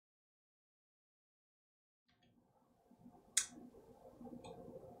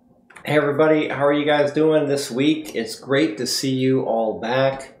Hey everybody, how are you guys doing this week? It's great to see you all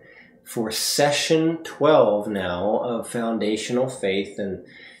back for session 12 now of Foundational Faith, and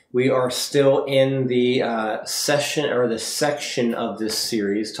we are still in the session or the section of this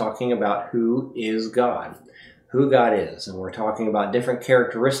series talking about who is God, who God is, and we're talking about different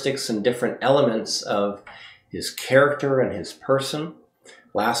characteristics and different elements of His character and His person.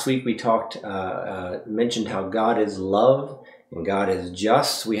 Last week we mentioned how God is love and God is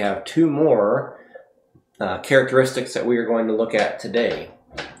just. We have two more characteristics that we are going to look at today.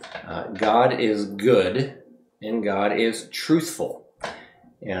 God is good and God is truthful.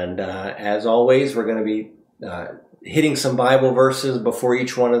 And as always, we're going to be hitting some Bible verses before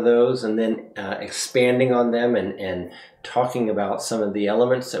each one of those and then expanding on them and talking about some of the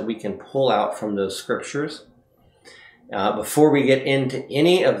elements that we can pull out from those scriptures. Before we get into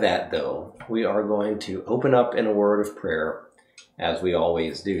any of that, though, we are going to open up in a word of prayer, as we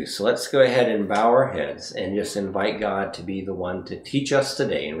always do. So let's go ahead and bow our heads and just invite God to be the one to teach us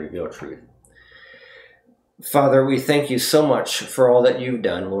today and reveal truth. Father, we thank you so much for all that you've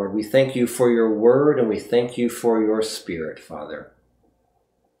done, Lord. We thank you for your word and we thank you for your spirit, Father.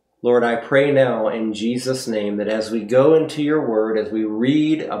 Lord, I pray now in Jesus' name that as we go into your word, as we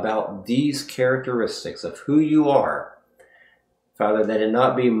read about these characteristics of who you are, Father, that it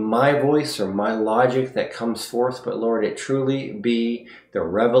not be my voice or my logic that comes forth, but Lord, it truly be the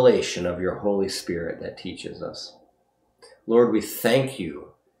revelation of your Holy Spirit that teaches us. Lord, we thank you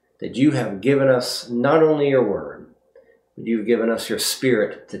that you have given us not only your word, but you've given us your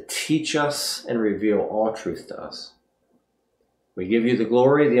spirit to teach us and reveal all truth to us. We give you the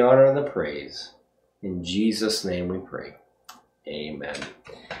glory, the honor, and the praise. In Jesus' name we pray. Amen.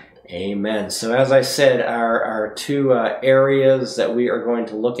 Amen. So as I said, our two areas that we are going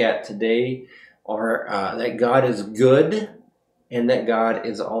to look at today are that God is good and that God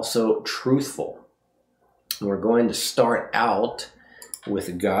is also truthful. And we're going to start out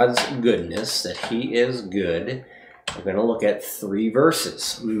with God's goodness, that He is good. We're going to look at three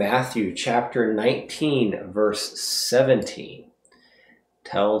verses. Matthew chapter 19, verse 17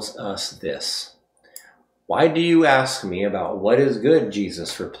 tells us this. "Why do you ask me about what is good?"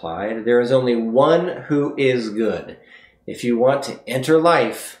 Jesus replied. "There is only one who is good. If you want to enter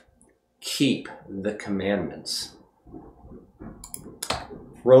life, keep the commandments."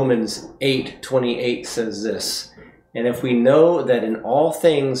 Romans 8:28 says this, "And if we know that in all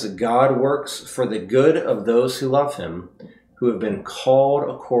things God works for the good of those who love him, who have been called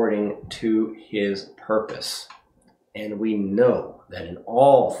according to his purpose." And we know that in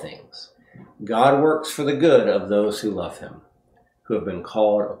all things God works for the good of those who love him, who have been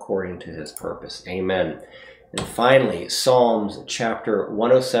called according to his purpose. Amen. And finally, Psalms chapter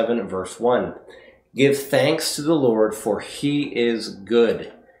 107, verse 1. "Give thanks to the Lord, for he is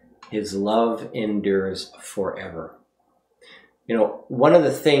good. His love endures forever." You know, one of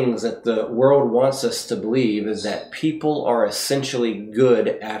the things that the world wants us to believe is that people are essentially good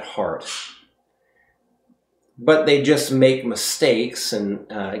at heart. But they just make mistakes and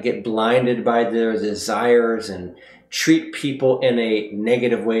get blinded by their desires and treat people in a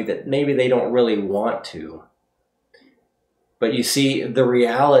negative way that maybe they don't really want to. But you see, the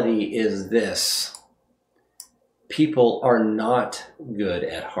reality is this. People are not good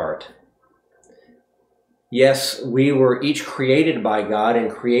at heart. Yes, we were each created by God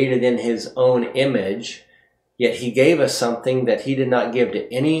and created in his own image, yet he gave us something that he did not give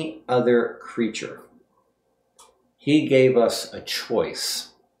to any other creature. He gave us a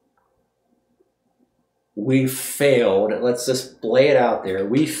choice. We failed, let's just lay it out there,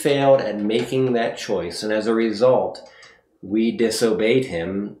 we failed at making that choice, and as a result, we disobeyed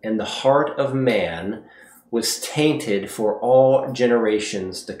him, and the heart of man was tainted for all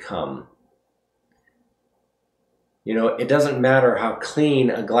generations to come. You know, it doesn't matter how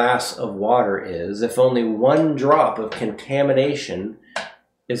clean a glass of water is, if only one drop of contamination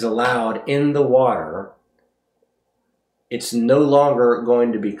is allowed in the water, it's no longer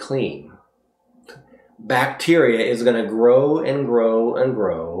going to be clean. Bacteria is going to grow and grow and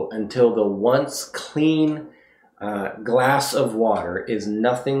grow until the once clean glass of water is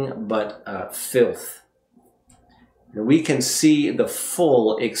nothing but filth. And we can see the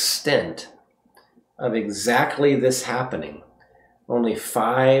full extent of exactly this happening only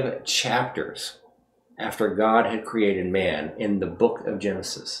 5 chapters after God had created man in the book of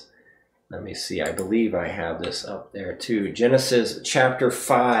Genesis. Let me see, I believe I have this up there too. Genesis chapter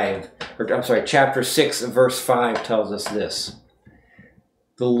 6, verse 5 tells us this.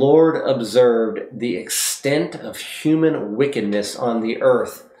 "The Lord observed the extent of human wickedness on the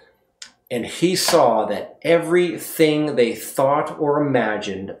earth, and he saw that everything they thought or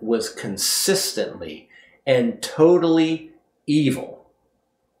imagined was consistently and totally evil.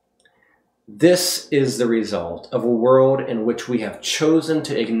 This is the result of a world in which we have chosen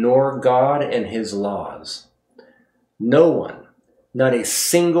to ignore God and his laws. No one, not a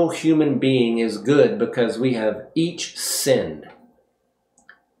single human being, is good because we have each sinned.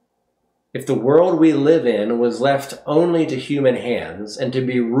 If the world we live in was left only to human hands and to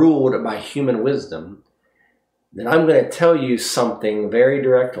be ruled by human wisdom, then I'm going to tell you something very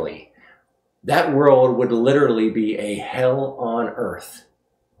directly. That world would literally be a hell on earth.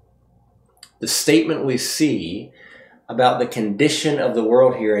 The statement we see about the condition of the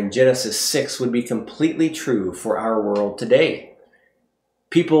world here in Genesis 6 would be completely true for our world today.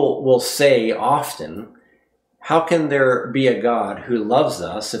 People will say often, how can there be a God who loves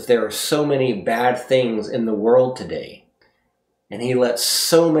us if there are so many bad things in the world today, and he lets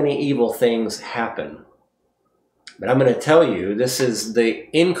so many evil things happen? But I'm going to tell you, this is the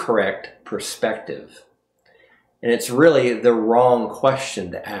incorrect perspective, and it's really the wrong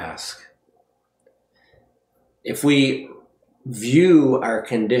question to ask. If we view our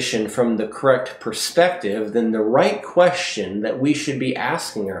condition from the correct perspective, then the right question that we should be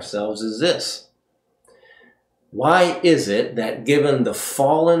asking ourselves is this: why is it that given the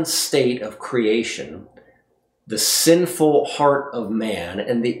fallen state of creation, the sinful heart of man,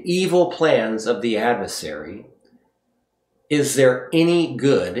 and the evil plans of the adversary, is there any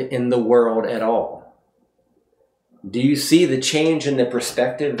good in the world at all? Do you see the change in the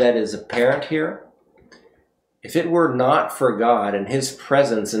perspective that is apparent here? If it were not for God and his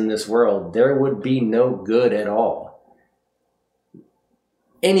presence in this world, there would be no good at all.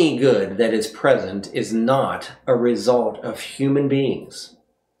 Any good that is present is not a result of human beings,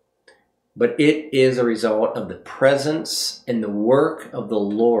 but it is a result of the presence and the work of the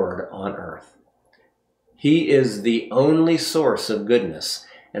Lord on earth. He is the only source of goodness,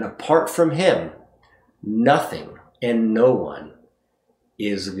 and apart from him, nothing and no one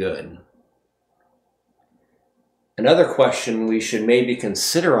is good. Another question we should maybe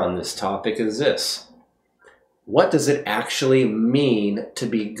consider on this topic is this: what does it actually mean to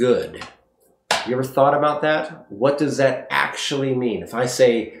be good? You ever thought about that? What does that actually mean? If I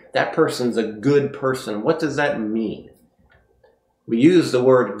say that person's a good person, what does that mean? We use the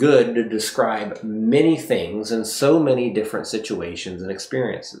word good to describe many things in so many different situations and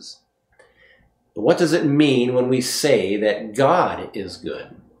experiences. But what does it mean when we say that God is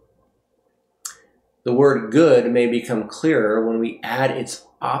good? The word good may become clearer when we add its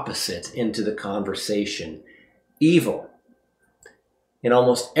opposite into the conversation: evil. In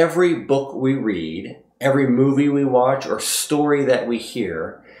almost every book we read, every movie we watch, or story that we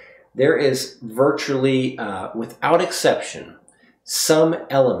hear, there is virtually, without exception, some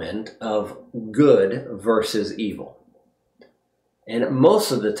element of good versus evil. And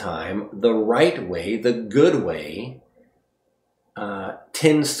most of the time, the right way, the good way,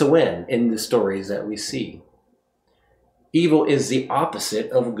 tends to win in the stories that we see. Evil is the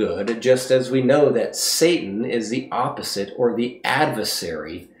opposite of good, just as we know that Satan is the opposite or the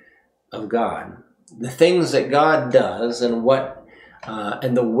adversary of God. The things that God does and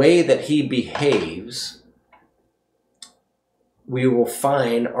the way that he behaves, we will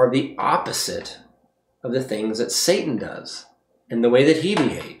find are the opposite of the things that Satan does and the way that he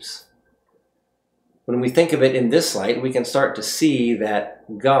behaves. When we think of it in this light, we can start to see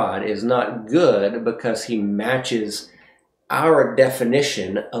that God is not good because he matches our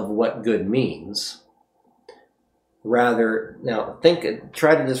definition of what good means. Rather, now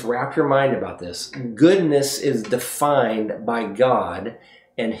try to just wrap your mind about this. Goodness is defined by God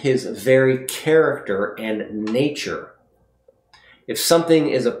and his very character and nature. If something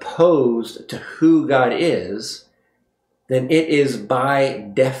is opposed to who God is, then it is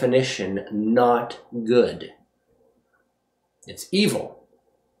by definition not good. It's evil.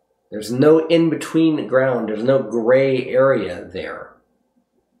 There's no in-between ground. There's no gray area there.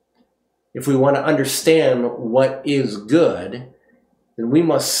 If we want to understand what is good, then we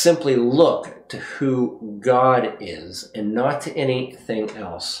must simply look to who God is and not to anything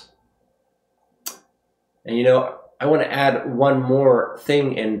else. And I want to add one more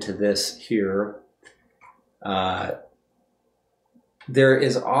thing into this here. There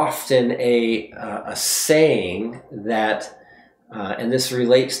is often a saying that, and this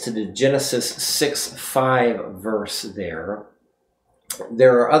relates to the Genesis 6:5 verse there.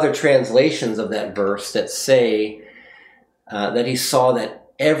 There are other translations of that verse that say that he saw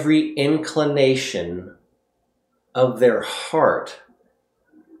that every inclination of their heart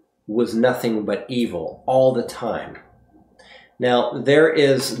was nothing but evil all the time. Now, there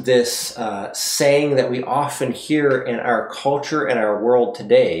is this saying that we often hear in our culture and our world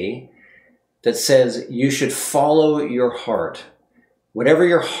today that says you should follow your heart. Whatever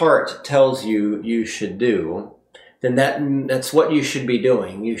your heart tells you you should do, then that's what you should be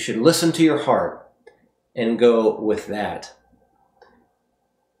doing. You should listen to your heart and go with that.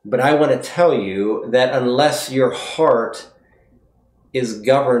 But I want to tell you that unless your heart is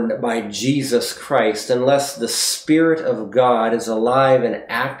governed by Jesus Christ, unless the Spirit of God is alive and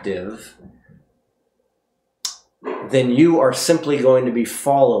active, then you are simply going to be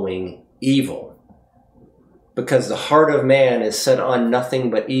following evil. Because the heart of man is set on nothing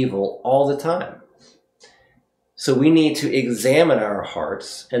but evil all the time. So we need to examine our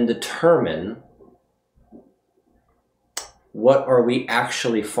hearts and determine, what are we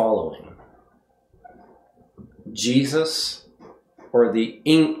actually following? Jesus or the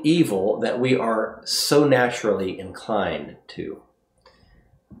evil that we are so naturally inclined to?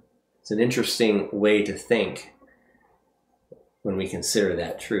 It's an interesting way to think when we consider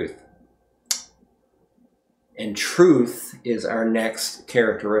that truth. And truth is our next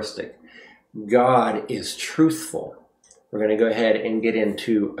characteristic. God is truthful. We're going to go ahead and get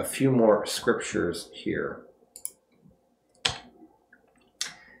into a few more scriptures here.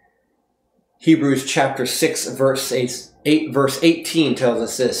 Hebrews chapter 6, verse 18 tells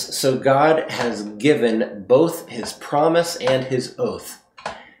us this. So God has given both his promise and his oath,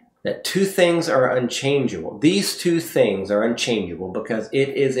 that two things are unchangeable. These two things are unchangeable because it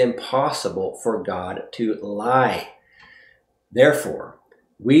is impossible for God to lie. Therefore,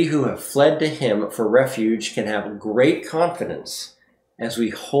 we who have fled to him for refuge can have great confidence as we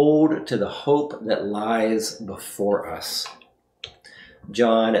hold to the hope that lies before us.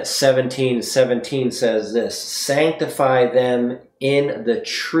 John 17:17 says this, sanctify them in the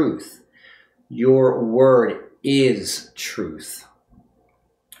truth. Your word is truth.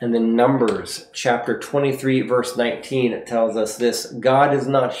 And then Numbers chapter 23, verse 19, it tells us this, God is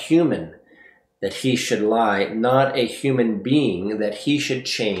not human that he should lie, not a human being that he should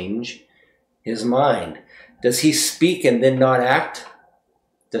change his mind. Does he speak and then not act?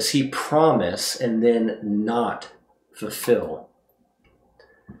 Does he promise and then not fulfill?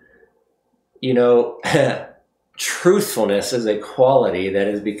 You know, truthfulness is a quality that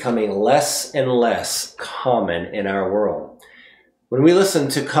is becoming less and less common in our world. When we listen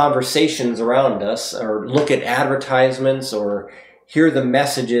to conversations around us or look at advertisements or hear the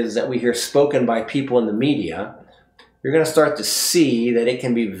messages that we hear spoken by people in the media, you're going to start to see that it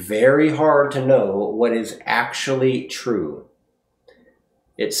can be very hard to know what is actually true.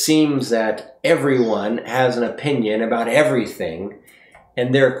 It seems that everyone has an opinion about everything,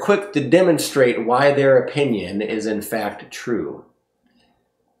 and they're quick to demonstrate why their opinion is in fact true.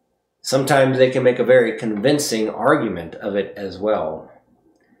 Sometimes they can make a very convincing argument of it as well.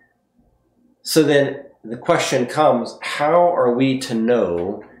 So then the question comes, how are we to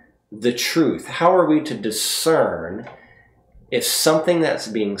know the truth? How are we to discern if something that's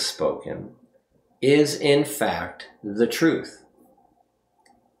being spoken is in fact the truth?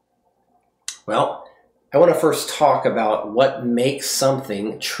 Well, I want to first talk about what makes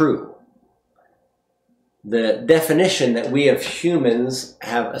something true. The definition that we as humans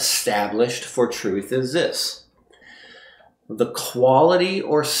have established for truth is this: the quality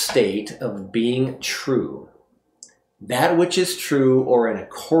or state of being true, that which is true or in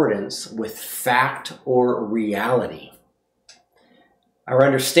accordance with fact or reality. Our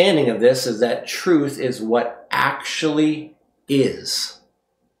understanding of this is that truth is what actually is.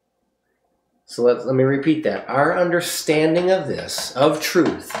 So let me repeat that. Our understanding of this, of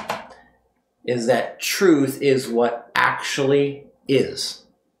truth, is that truth is what actually is.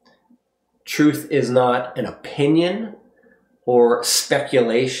 Truth is not an opinion or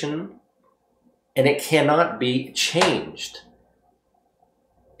speculation, and it cannot be changed.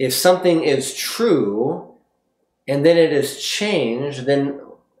 If something is true and then it is changed, then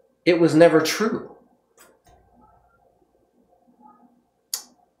it was never true.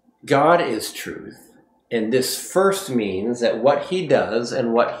 God is truth, and this first means that what he does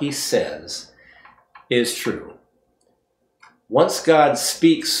and what he says is true. Once God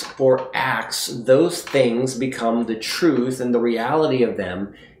speaks or acts, those things become the truth, and the reality of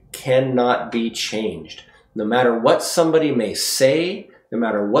them cannot be changed. No matter what somebody may say, no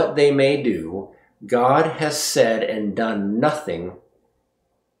matter what they may do, God has said and done nothing,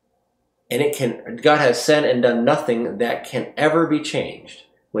 and God has said and done nothing that can ever be changed.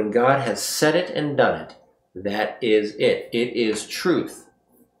 When God has said it and done it, that is it. It is truth.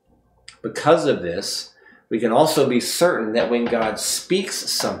 Because of this, we can also be certain that when God speaks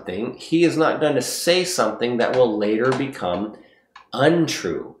something, he is not going to say something that will later become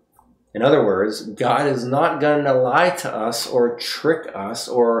untrue. In other words, God is not going to lie to us or trick us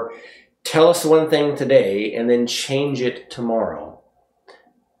or tell us one thing today and then change it tomorrow.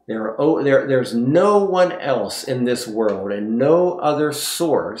 There's no one else in this world and no other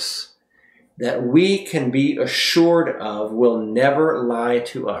source that we can be assured of will never lie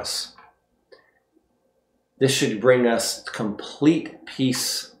to us. This should bring us complete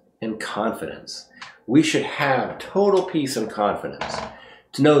peace and confidence. We should have total peace and confidence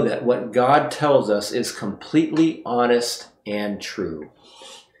to know that what God tells us is completely honest and true.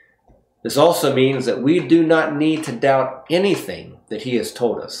 This also means that we do not need to doubt anything that he has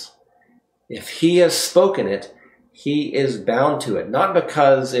told us. If he has spoken it, he is bound to it. Not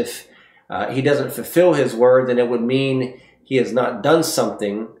because if he doesn't fulfill his word, then it would mean he has not done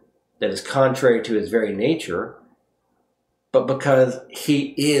something that is contrary to his very nature, but because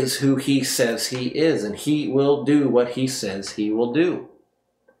he is who he says he is, and he will do what he says he will do.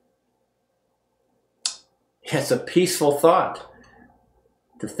 It's a peaceful thought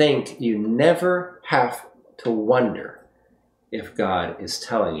to think you never have to wonder if God is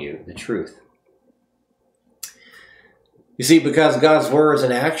telling you the truth. You see, because God's words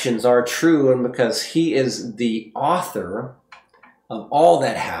and actions are true, and because he is the author of all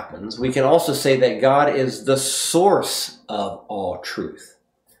that happens, we can also say that God is the source of all truth.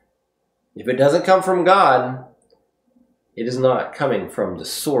 If it doesn't come from God, it is not coming from the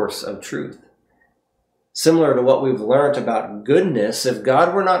source of truth. Similar to what we've learned about goodness, if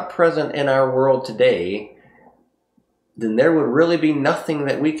God were not present in our world today, then there would really be nothing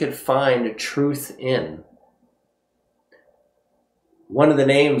that we could find truth in. One of the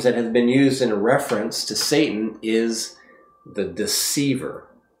names that has been used in reference to Satan is the deceiver.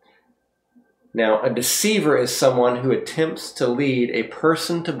 Now, a deceiver is someone who attempts to lead a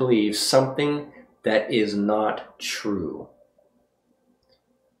person to believe something that is not true.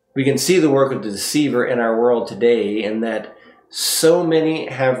 We can see the work of the deceiver in our world today in that so many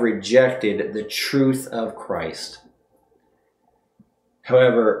have rejected the truth of Christ.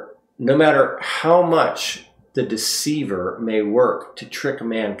 However, no matter how much the deceiver may work to trick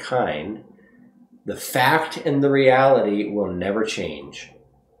mankind, the fact and the reality will never change.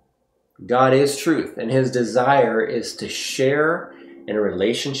 God is truth, and his desire is to share in a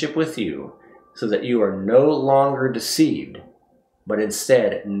relationship with you so that you are no longer deceived, but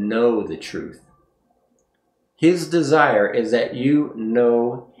instead know the truth. His desire is that you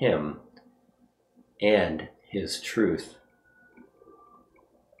know him and his truth.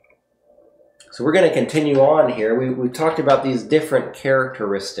 So we're going to continue on here. We've talked about these different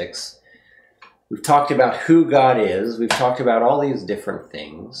characteristics. We've talked about who God is. We've talked about all these different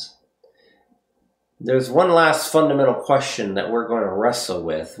things. There's one last fundamental question that we're going to wrestle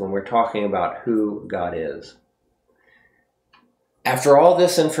with when we're talking about who God is. After all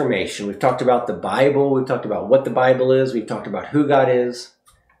this information, we've talked about the Bible, we've talked about what the Bible is, we've talked about who God is.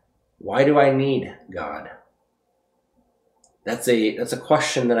 Why do I need God? That's a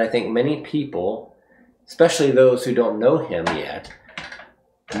question that I think many people, especially those who don't know him yet,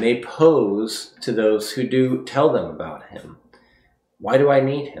 may pose to those who do tell them about him. Why do I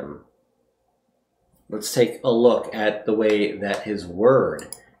need him? Let's take a look at the way that his word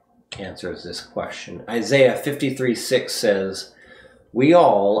answers this question. Isaiah 53:6 says, "We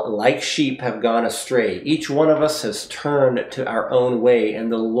all, like sheep, have gone astray. Each one of us has turned to our own way, and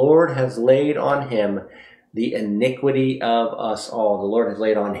the Lord has laid on him the iniquity of us all." The Lord has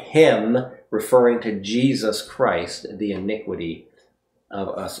laid on him, referring to Jesus Christ, the iniquity of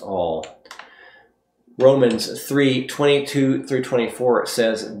us all. Romans 3:22-24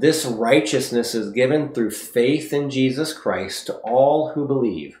 says, "This righteousness is given through faith in Jesus Christ to all who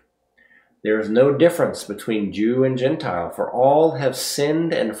believe. There is no difference between Jew and Gentile, for all have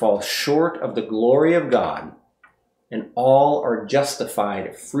sinned and fall short of the glory of God, and all are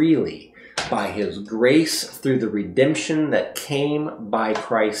justified freely by his grace through the redemption that came by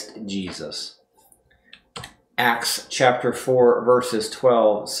Christ Jesus." Acts chapter 4 verses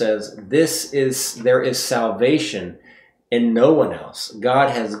 12 says, "There is salvation in no one else. God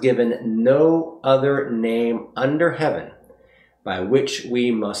has given no other name under heaven by which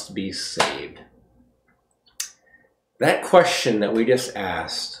we must be saved." That question that we just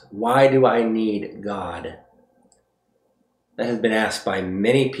asked, why do I need God? That has been asked by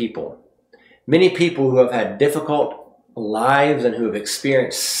many people. Many people who have had difficult lives and who have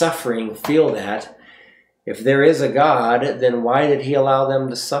experienced suffering feel that if there is a God, then why did he allow them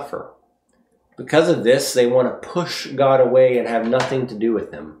to suffer? Because of this, they want to push God away and have nothing to do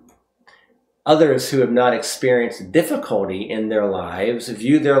with him. Others who have not experienced difficulty in their lives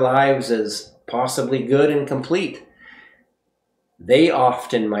view their lives as possibly good and complete. They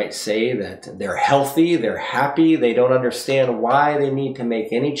often might say that they're healthy, they're happy, they don't understand why they need to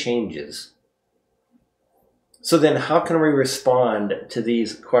make any changes. So then how can we respond to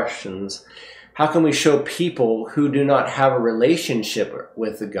these questions? How can we show people who do not have a relationship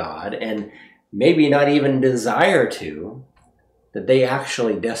with God and maybe not even desire to, that they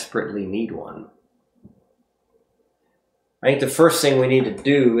actually desperately need one? I think the first thing we need to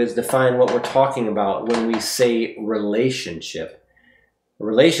do is define what we're talking about when we say relationship. A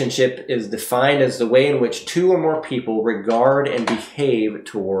relationship is defined as the way in which two or more people regard and behave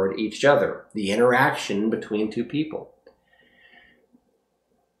toward each other, the interaction between two people.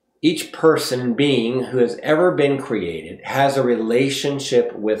 Each person and being who has ever been created has a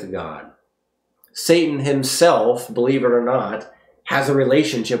relationship with God. Satan himself, believe it or not, has a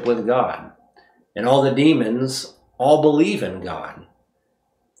relationship with God. And all the demons all believe in God.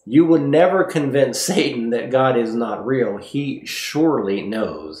 You would never convince Satan that God is not real. He surely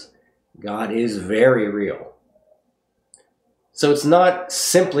knows God is very real. So it's not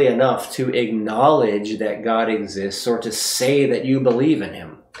simply enough to acknowledge that God exists or to say that you believe in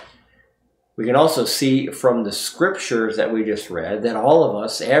him. We can also see from the scriptures that we just read that all of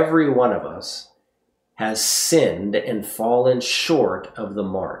us, every one of us, has sinned and fallen short of the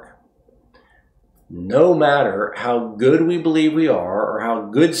mark. No matter how good we believe we are or how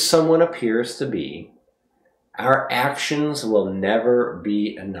good someone appears to be, our actions will never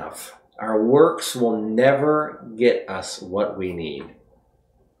be enough. Our works will never get us what we need.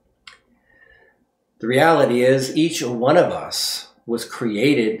 The reality is each one of us was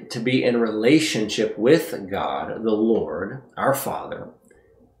created to be in relationship with God, the Lord, our Father,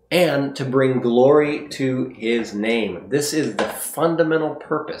 and to bring glory to his name. This is the fundamental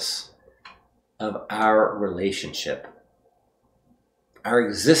purpose of our relationship, our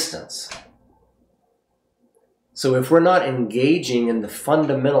existence. So if we're not engaging in the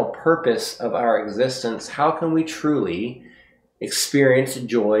fundamental purpose of our existence, how can we truly experience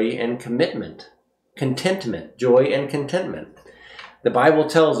joy and contentment, joy and contentment? The Bible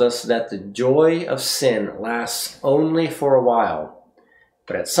tells us that the joy of sin lasts only for a while.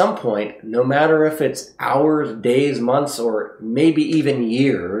 But at some point, no matter if it's hours, days, months, or maybe even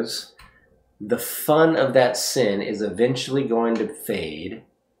years, the fun of that sin is eventually going to fade,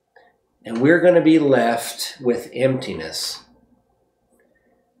 and we're going to be left with emptiness.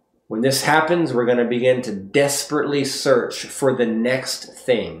 When this happens, we're going to begin to desperately search for the next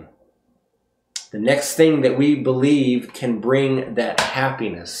thing that we believe can bring that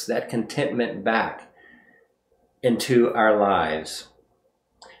happiness, that contentment back into our lives.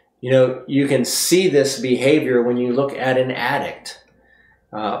 You know, you can see this behavior when you look at an addict.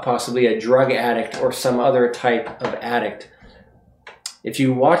 Possibly a drug addict or some other type of addict. If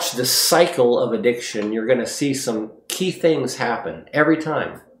you watch the cycle of addiction, you're going to see some key things happen every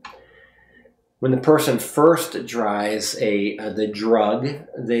time. When the person first tries the drug,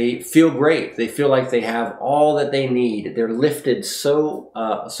 they feel great. They feel like they have all that they need. They're lifted so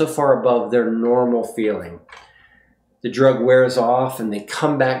far above their normal feeling. The drug wears off and they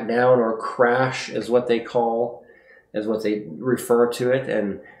come back down, or crash is what they refer to it,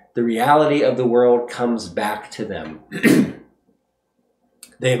 and the reality of the world comes back to them.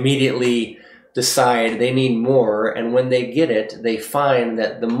 They immediately decide they need more, and when they get it, they find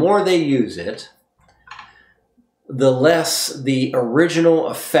that the more they use it, the less the original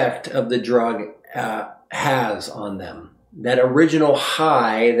effect of the drug has on them. That original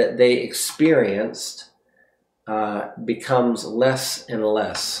high that they experienced becomes less and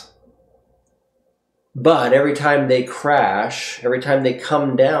less. But every time they crash, every time they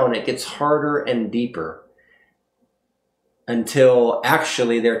come down, it gets harder and deeper until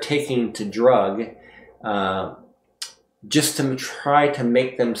actually they're taking to drug just to try to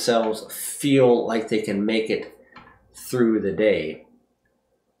make themselves feel like they can make it through the day.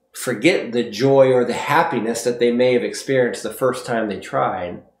 Forget the joy or the happiness that they may have experienced the first time they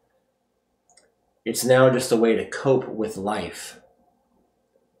tried. It's now just a way to cope with life.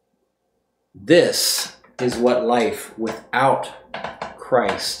 This is what life without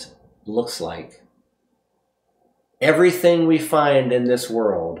Christ looks like. Everything we find in this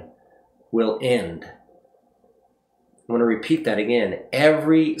world will end. I want to repeat that again.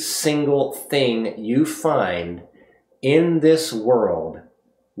 Every single thing you find in this world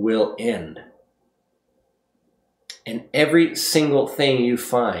will end. And every single thing you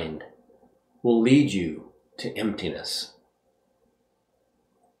find will lead you to emptiness.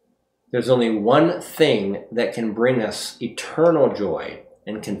 There's only one thing that can bring us eternal joy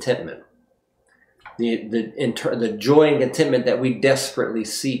and contentment. The joy and contentment that we desperately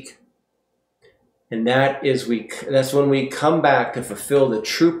seek. And that's when we come back to fulfill the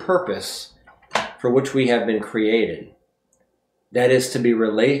true purpose for which we have been created. That is to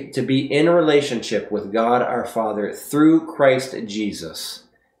be in a relationship with God our Father through Christ Jesus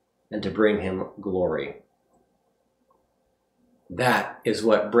and to bring him glory. That is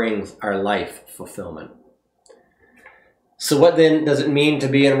what brings our life fulfillment. So what then does it mean to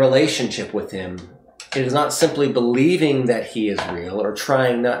be in a relationship with him? It is not simply believing that he is real or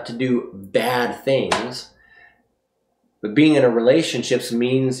trying not to do bad things, but being in a relationship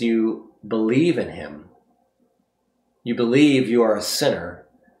means you believe in him. You believe you are a sinner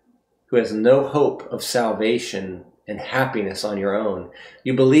who has no hope of salvation and happiness on your own.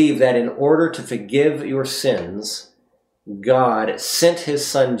 You believe that in order to forgive your sins, God sent his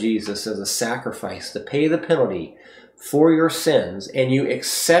son Jesus as a sacrifice to pay the penalty for your sins, and you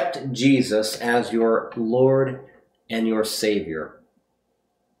accept Jesus as your Lord and your Savior.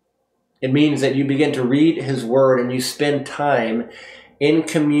 It means that you begin to read his word and you spend time in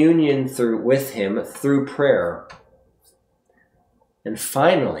communion with him through prayer. And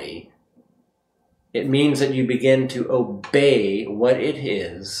finally, it means that you begin to obey what it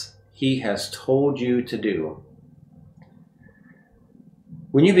is he has told you to do.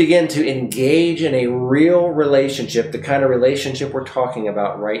 When you begin to engage in a real relationship, the kind of relationship we're talking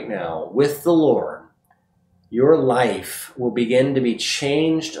about right now with the Lord, your life will begin to be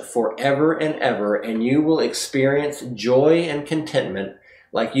changed forever and ever, and you will experience joy and contentment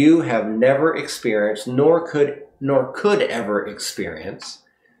like you have never experienced, nor could ever experience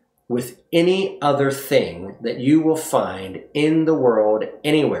with any other thing that you will find in the world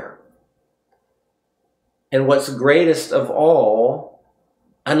anywhere. And what's greatest of all,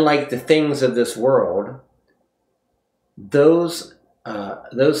 unlike the things of this world, those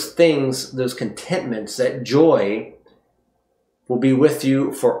things, those contentments, that joy will be with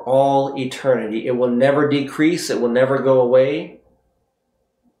you for all eternity. It will never decrease. It will never go away,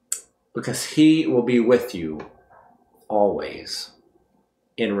 because he will be with you always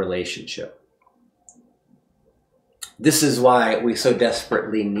in relationship. This is why we so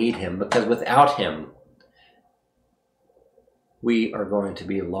desperately need him, because without him, we are going to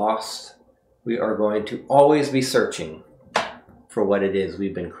be lost. We are going to always be searching for what it is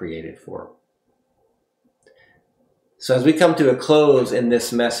we've been created for. So as we come to a close in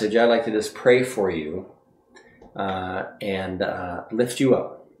this message, I'd like to just pray for you and lift you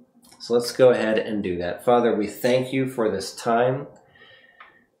up. So let's go ahead and do that. Father, we thank you for this time.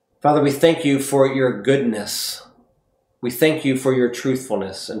 Father, we thank you for your goodness. We thank you for your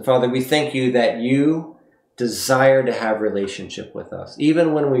truthfulness. And Father, we thank you that you desire to have relationship with us.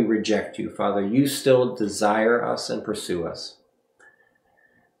 Even when we reject you, Father, you still desire us and pursue us.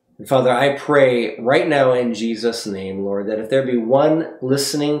 And Father, I pray right now in Jesus' name, Lord, that if there be one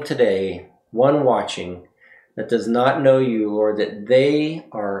listening today, one watching, that does not know you, Lord, that they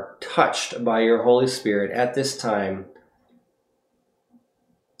are touched by your Holy Spirit at this time,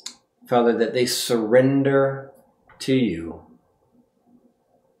 Father, that they surrender to you,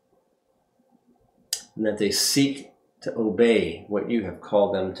 and that they seek to obey what you have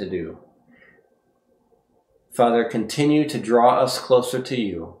called them to do. Father, continue to draw us closer to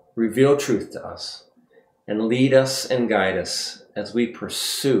you, reveal truth to us, and lead us and guide us as we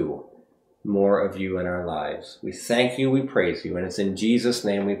pursue more of you in our lives. We thank you, we praise you, and it's in Jesus'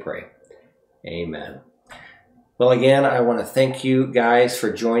 name we pray. Amen. Well, again, I want to thank you guys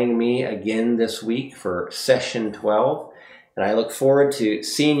for joining me again this week for session 12. And I look forward to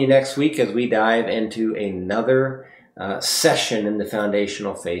seeing you next week as we dive into another session in the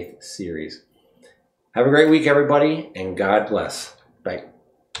Foundational Faith series. Have a great week, everybody, and God bless. Bye.